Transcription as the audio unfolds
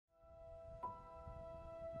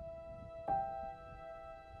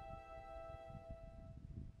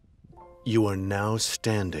You are now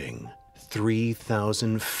standing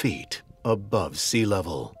 3,000 feet above sea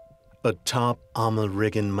level, atop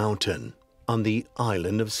Amelnryggen mountain on the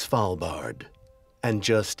island of Svalbard, and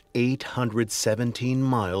just 817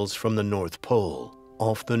 miles from the North Pole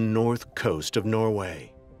off the north coast of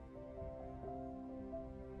Norway.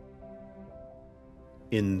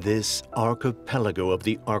 In this archipelago of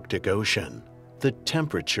the Arctic Ocean, the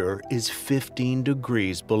temperature is 15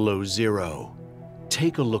 degrees below zero.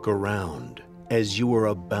 Take a look around as you are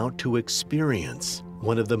about to experience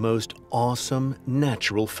one of the most awesome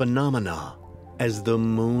natural phenomena as the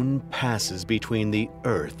moon passes between the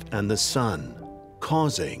Earth and the Sun,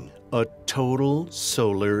 causing a total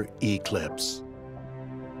solar eclipse.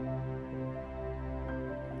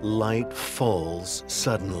 Light falls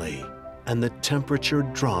suddenly, and the temperature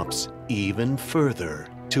drops even further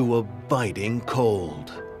to a biting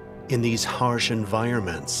cold. In these harsh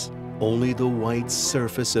environments, only the white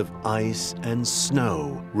surface of ice and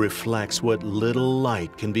snow reflects what little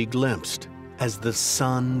light can be glimpsed as the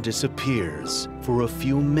sun disappears for a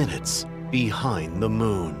few minutes behind the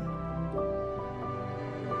moon.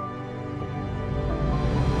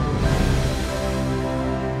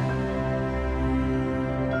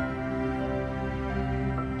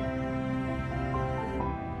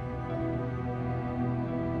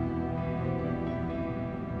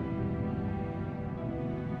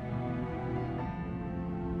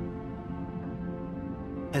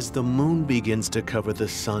 As the moon begins to cover the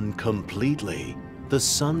sun completely, the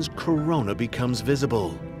sun's corona becomes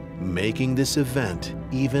visible, making this event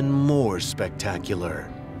even more spectacular.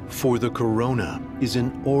 For the corona is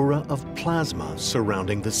an aura of plasma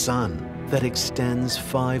surrounding the sun that extends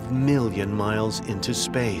 5 million miles into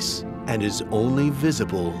space and is only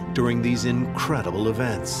visible during these incredible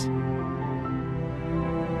events.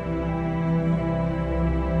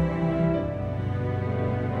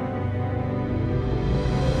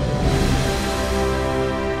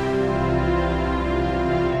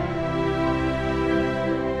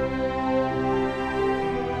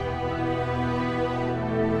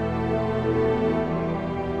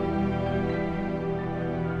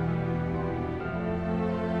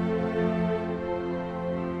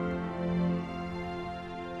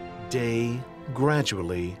 Day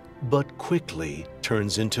gradually but quickly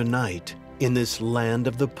turns into night in this land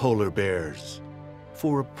of the polar bears.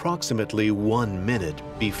 For approximately 1 minute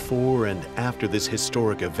before and after this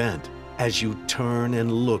historic event, as you turn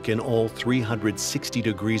and look in all 360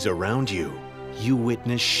 degrees around you, you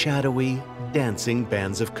witness shadowy, dancing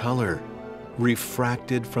bands of color,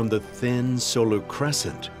 refracted from the thin solar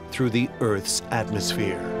crescent through the Earth's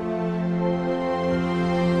atmosphere.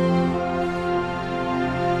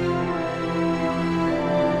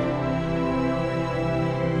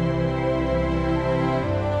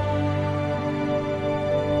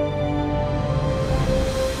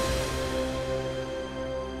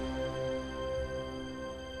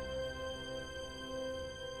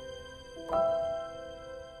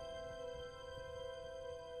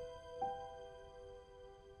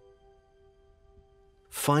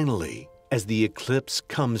 Finally, as the eclipse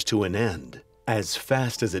comes to an end, as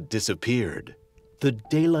fast as it disappeared, the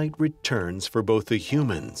daylight returns for both the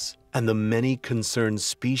humans and the many concerned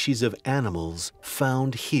species of animals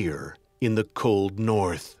found here in the cold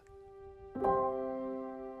north.